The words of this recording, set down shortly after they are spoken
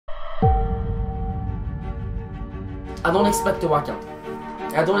I don't expect a walkout.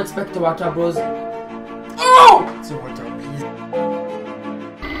 I don't expect a walkout, bros. Oh! It's a walkout, please.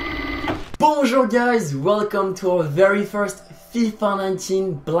 Bonjour guys, welcome to our very first FIFA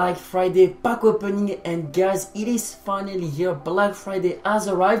 19 Black Friday pack opening, and guys, it is finally here. Black Friday has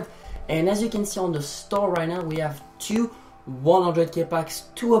arrived, and as you can see on the store right now, we have two 100k packs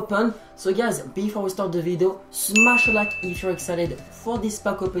to open. So guys, before we start the video, smash a like if you're excited for this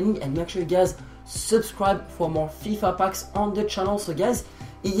pack opening, and make sure you guys subscribe for more FIFA packs on the channel. So guys,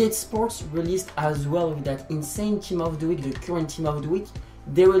 EA Sports released as well with that insane team of the week, the current team of the week.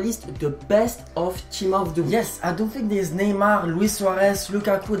 They released the best of team of the week. Yes, I do think there's Neymar, Luis Suarez,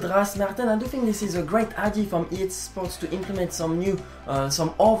 Lukaku, Dras, Mertens. I do think this is a great idea from EA Sports to implement some new,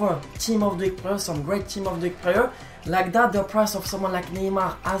 some other team of the week players, some great team of the week player. Like that, the price of someone like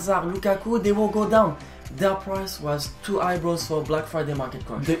Neymar, Hazard, Lukaku, they will go down. Their price was too high, bros, for Black Friday market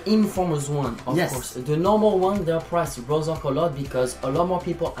crash. The informers one, of course. The normal one, their price rose up a lot because a lot more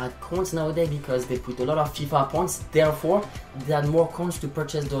people had coins nowadays because they put a lot of FIFA points. Therefore, they had more coins to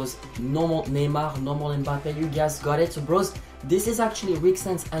purchase those normal Neymar, normal Mbappe. You guys got it. So, bros, this is actually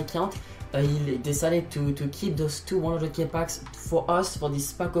Ricksen's account. He decided to keep those two 100k packs for us for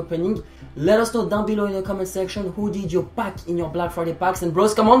this pack opening. Let us know down below in the comment section who did your pack in your Black Friday packs. And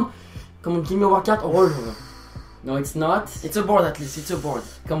bros, come on, give me a walkout. Oh, no, it's not. It's a board at least, it's a board.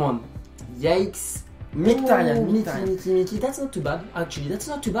 Come on. Yikes. Mickey. That's not too bad. Actually, that's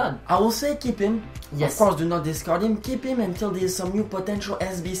not too bad. I will say keep him. Yes. Of course, do not discard him. Keep him until there's some new potential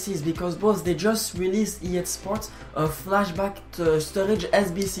SBCs, because both they just released EA Sports a flashback to storage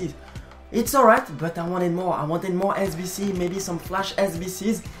SBCs. It's alright, but I wanted more. I wanted more SBC, maybe some flash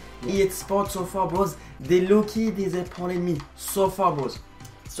SBCs. EA Sports so far, bros, they low-key disappointed me so far, bros.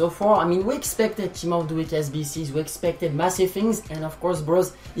 So far, I mean, we expected Team of the Week SBCs, we expected massive things, and of course,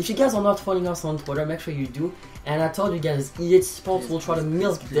 bros, if you guys are not following us on Twitter, make sure you do. And I told you guys, EA Sports will try to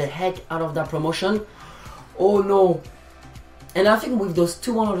milk the heck out of that promotion. Oh no. And I think with those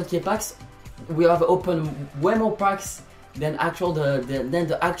two 100k packs, we have opened way more packs than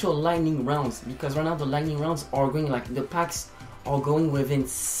the actual lightning rounds, because right now the lightning rounds are going, like, the packs are going within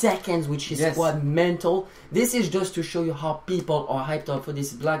seconds, which is quite mental. This is just to show you how people are hyped up for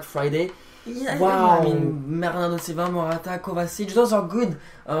this Black Friday. Yeah, wow. I mean, Bernardo Silva, Morata, Kovacic, those are good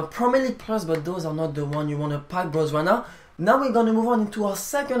Premier League players, but those are not the one you want to pack, bros, right now. Now we're gonna move on into our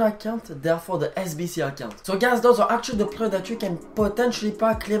second account, therefore the SBC account. So guys, those are actually the players that you can potentially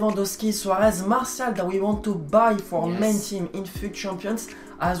pack: Lewandowski, Suarez, Martial, that we want to buy for our main team in FUT Champions.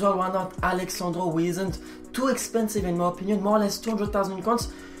 As well, why not Alexandro, who isn't too expensive in my opinion, more or less 200,000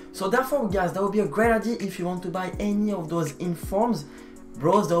 coins. So therefore guys, that would be a great idea if you want to buy any of those informs.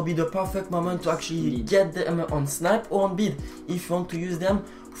 Bros, that will be the perfect moment to actually get them on Snipe or on Bid if you want to use them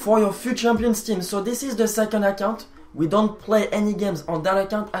for your FUT Champions team. So this is the second account. We don't play any games on that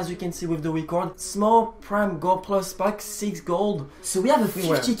account, as you can see with the record. Small Prime Gold Plus pack, 6 gold. So we have a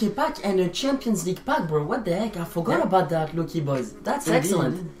 50k pack and a Champions League pack, bro. What the heck? I forgot about that, Lucky boys. That's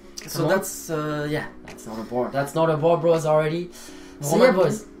excellent. So that's, yeah. That's not a board. That's not a board, bros, already. So yeah,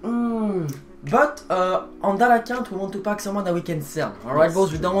 boys. But on that account, we want to pack someone that we can sell. Alright,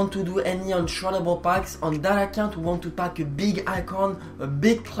 boys, we don't want to do any untradable packs. On that account, we want to pack a big icon, a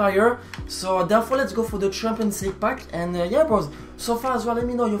big player. So therefore, let's go for the Champions League pack. And yeah, bros, so far as well, let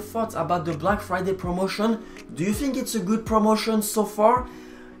me know your thoughts about the Black Friday promotion. Do you think it's a good promotion so far?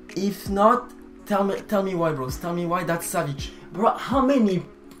 If not, tell me why, bros. Tell me why. That's savage. Bro, how many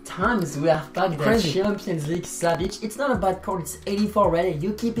times we have packed the Champions League Savage? It's not a bad card, it's 84 already.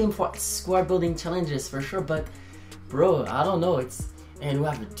 You keep him for squad building challenges for sure, but bro, I don't know. And we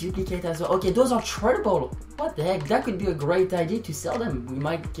have a duplicate as well. Okay, those are tradable. What the heck? That could be a great idea to sell them. We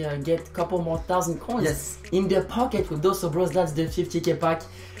might get a couple more thousand coins in the pocket with those. So bros, that's the 50k pack.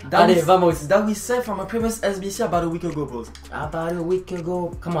 That we said from a previous SBC about a week ago, bros. About a week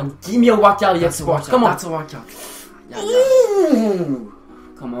ago. Come on, give me a walkout, EA Sports. Come on. That's a walkout.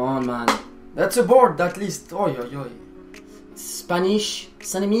 Come on, man. That's a board, at least. Oi. Spanish,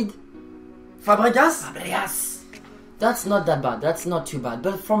 Sanimid. Fabregas. That's not that bad. That's not too bad.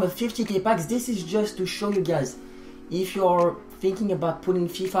 But from a 50k packs, this is just to show you guys, if you're thinking about putting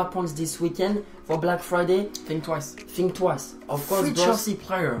FIFA points this weekend for Black Friday, think twice. Of course, Free Chelsea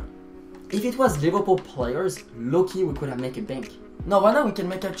player. If it was Liverpool players, low-key we could have made a bank. No, right now we can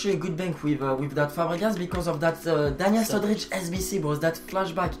make actually a good bank with that Fabregas because of that Daniel Sturridge SBC, bros. That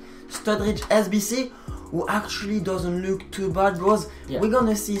flashback Sturridge SBC, who actually doesn't look too bad, bros. We're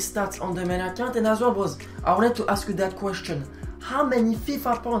gonna see stats on the main account. And as well, bros, I wanted to ask you that question. How many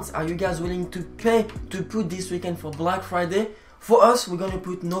FIFA points are you guys willing to pay to put this weekend for Black Friday? For us, we're gonna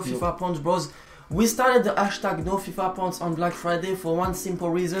put no FIFA points, bros. We started the hashtag no FIFA points on Black Friday for one simple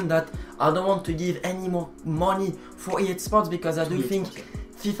reason, that I don't want to give any more money for EA Sports, because I do think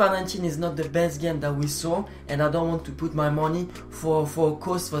FIFA 19 is not the best game that we saw, and I don't want to put my money for a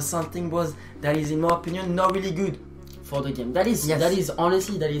cause for something was that is, in my opinion, not really good for the game. That is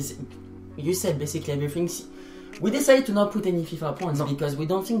honestly, you said basically everything. We decided to not put any FIFA points because we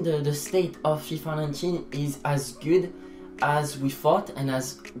don't think the state of FIFA 19 is as good as we thought and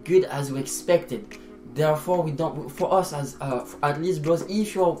as good as we expected. Therefore, we don't. For us, as at least, bros,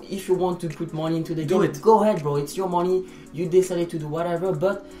 if you want to put money into the game, go ahead, bro. It's your money. You decided to do whatever.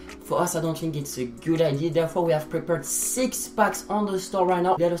 But for us, I don't think it's a good idea. Therefore, we have prepared 6 packs on the store right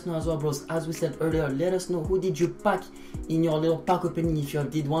now. Let us know as well, bros. As we said earlier, let us know who did you pack in your little pack opening. If you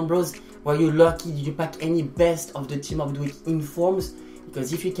did one, bros, were you lucky? Did you pack any best of the team of the week informs?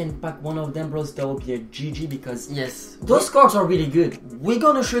 Because if you can pack one of them, bros, that will be a GG, because yes, those cards are really good. We're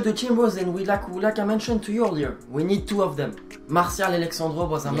gonna show the team, bros, and like I mentioned to you earlier, we need 2 of them. Martial, Alexandro,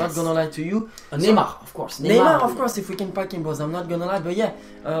 bros, I'm not gonna lie to you. Neymar, of course. Neymar, of course, if we can pack him, bros, I'm not gonna lie. But yeah,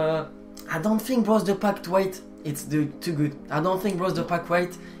 I don't think, bros, the packed weight, it's too good. I don't think, bros, the pack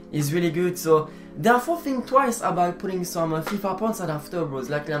weight is really good. So therefore, think twice about putting some FIFA points at after, bros.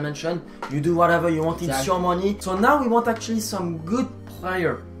 Like I mentioned, you do whatever you want, it's your money. So now we want actually some good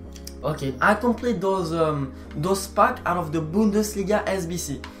player. Okay, I complete those pack out of the Bundesliga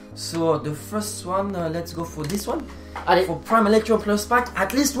SBC. So the first one, let's go for this one. Allez. For Prime Electro Plus pack,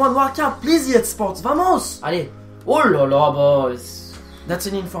 at least one Walkout, please, EA Sports, vamos! Allez. Oh la la, boys. That's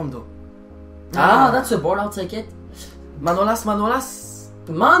an inform though. That's a board, I'll take it. Manolas.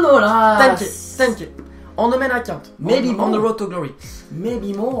 Thank you. On the main account, maybe on the road to glory.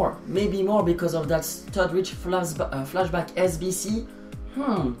 Maybe more because of that Studridge flashback SBC.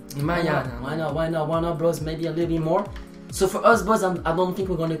 Why not, bros? Maybe a little bit more. So for us, boys, I don't think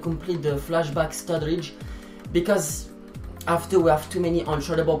we're gonna complete the flashback Studridge, because after we have too many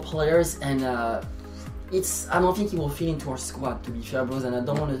untradable players, and I don't think he will fit into our squad, to be fair, bros. And I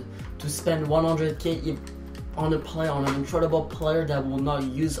don't want to spend 100k on an untradable player that will not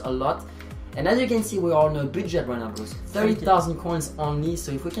use a lot. And as you can see, we are on a budget right now, bros. 30,000 coins only.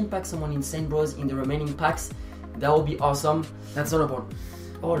 So if we can pack someone insane, bros, in the remaining packs, that would be awesome. That's not a board.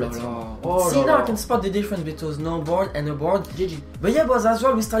 Oh, let's go. See, now I can spot the difference between no board and a board. GG. But yeah, boys, as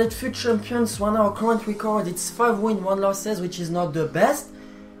well, we started FUT Champions. Our current record, it's 5 wins, 1 losses, which is not the best,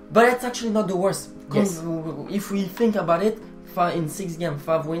 but it's actually not the worst. Yes. If we think about it, in 6 games,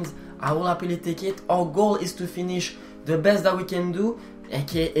 5 wins, I will happily take it. Our goal is to finish the best that we can do,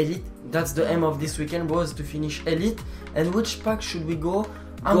 aka Elite. That's the aim of this weekend, bros, to finish Elite. And which pack should we go?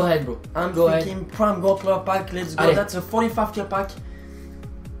 Go ahead, bro. I'm thinking Prime Gold Player pack. Let's go. Allez. That's a 45k pack.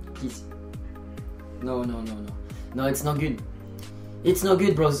 Please. No, it's not good. It's not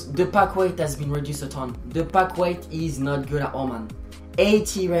good, bros. The pack weight has been reduced a ton. The pack weight is not good at all, man.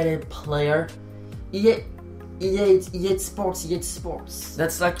 80 rated player. EA Sports.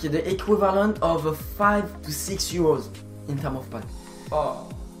 That's like the equivalent of 5 to 6 euros in terms of pack. Oh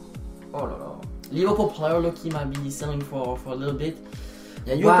la la. Liverpool player, Loki might be selling for a little bit.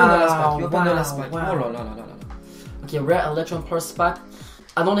 Yeah, you open the last pack. Oh la la la la. Okay, rare Electron Plus pack.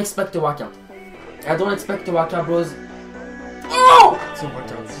 I don't expect the Walkout. Bros. Oh! So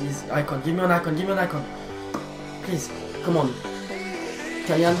Walkout, please. Icon, give me an icon. Please, come on.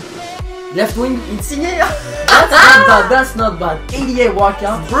 Italian. Left wing, Insigne. That's not bad. 88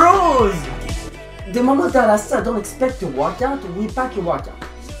 Walkout. Bros! The moment that I said I don't expect a Walkout, we pack a Walkout.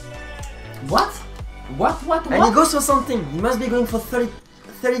 What? And he goes for something. He must be going for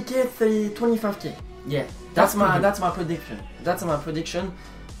 30k, 25k. Yeah, that's my prediction.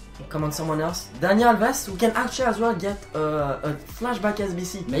 Come on, someone else. Daniel Alves, we can actually as well get a flashback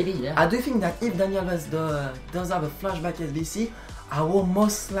SBC. Maybe, yeah. I do think that if Daniel Alves does have a flashback SBC, I will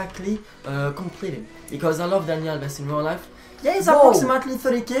most likely complete it, because I love Daniel Alves in real life. Yeah, it's approximately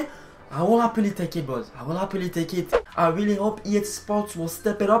 30k. I will happily take it, boys. I really hope EA Sports will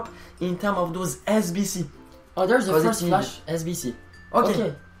step it up in terms of those SBC. Oh, there's the first flash SBC.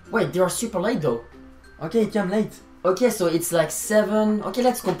 Okay. Wait, they are super late though. Okay, it came late. Okay, so it's like 7. Okay,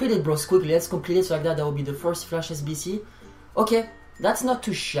 let's complete it, bros, quickly. Let's complete it so like that will be the first flash SBC. Okay, that's not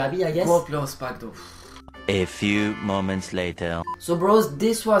too shabby, I guess. Gold plus pack though. A few moments later. So, bros,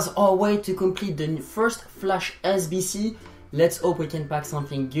 this was our way to complete the first flash SBC. Let's hope we can pack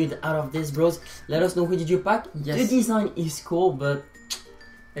something good out of this, bros. Let us know who did you pack. Yes. The design is cool, but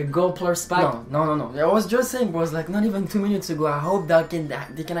a gold plus pack. No. I was just saying, bros, like not even 2 minutes ago. I hope that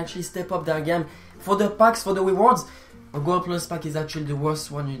they can actually step up their game for the packs, for the rewards. A gold plus pack is actually the worst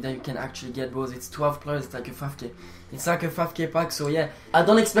one that you can actually get, bros. It's 12 players. It's like a 5k. It's like a 5k pack. So yeah, I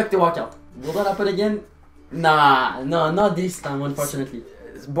don't expect the Walkout. Will that happen again? Nah, no, not this time, unfortunately.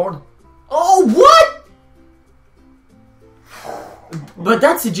 It's bored. Oh, what? But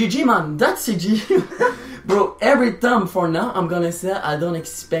that's a GG, man. That's a GG. Bro, every time for now, I'm gonna say I don't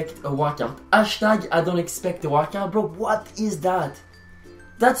expect a walkout. Hashtag I don't expect a walkout. Bro, what is that?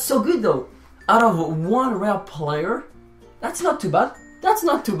 That's so good though. Out of one rare player, that's not too bad. That's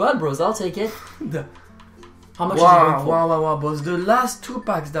not too bad, bros. I'll take it. How much is it for? Wow, boss. The last 2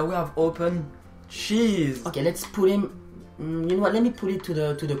 packs that we have opened, jeez. Okay, let's put him. You know what? Let me put it to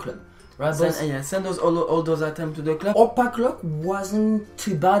the club. Right, send those all those items to the club. Our pack luck wasn't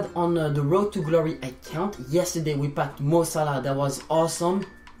too bad on the Road to Glory account. Yesterday we packed Mo Salah, that was awesome.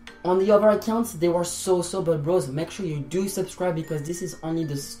 On the other accounts they were so, but bros, make sure you do subscribe because this is only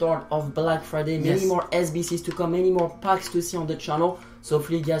the start of Black Friday. Many more SBCs to come, many more packs to see on the channel. So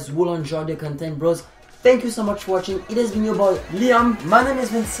hopefully you guys will enjoy the content, bros. Thank you so much for watching. It has been your boy Liam. My name is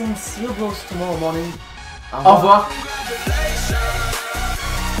Vincent. See you bros tomorrow morning. Au revoir.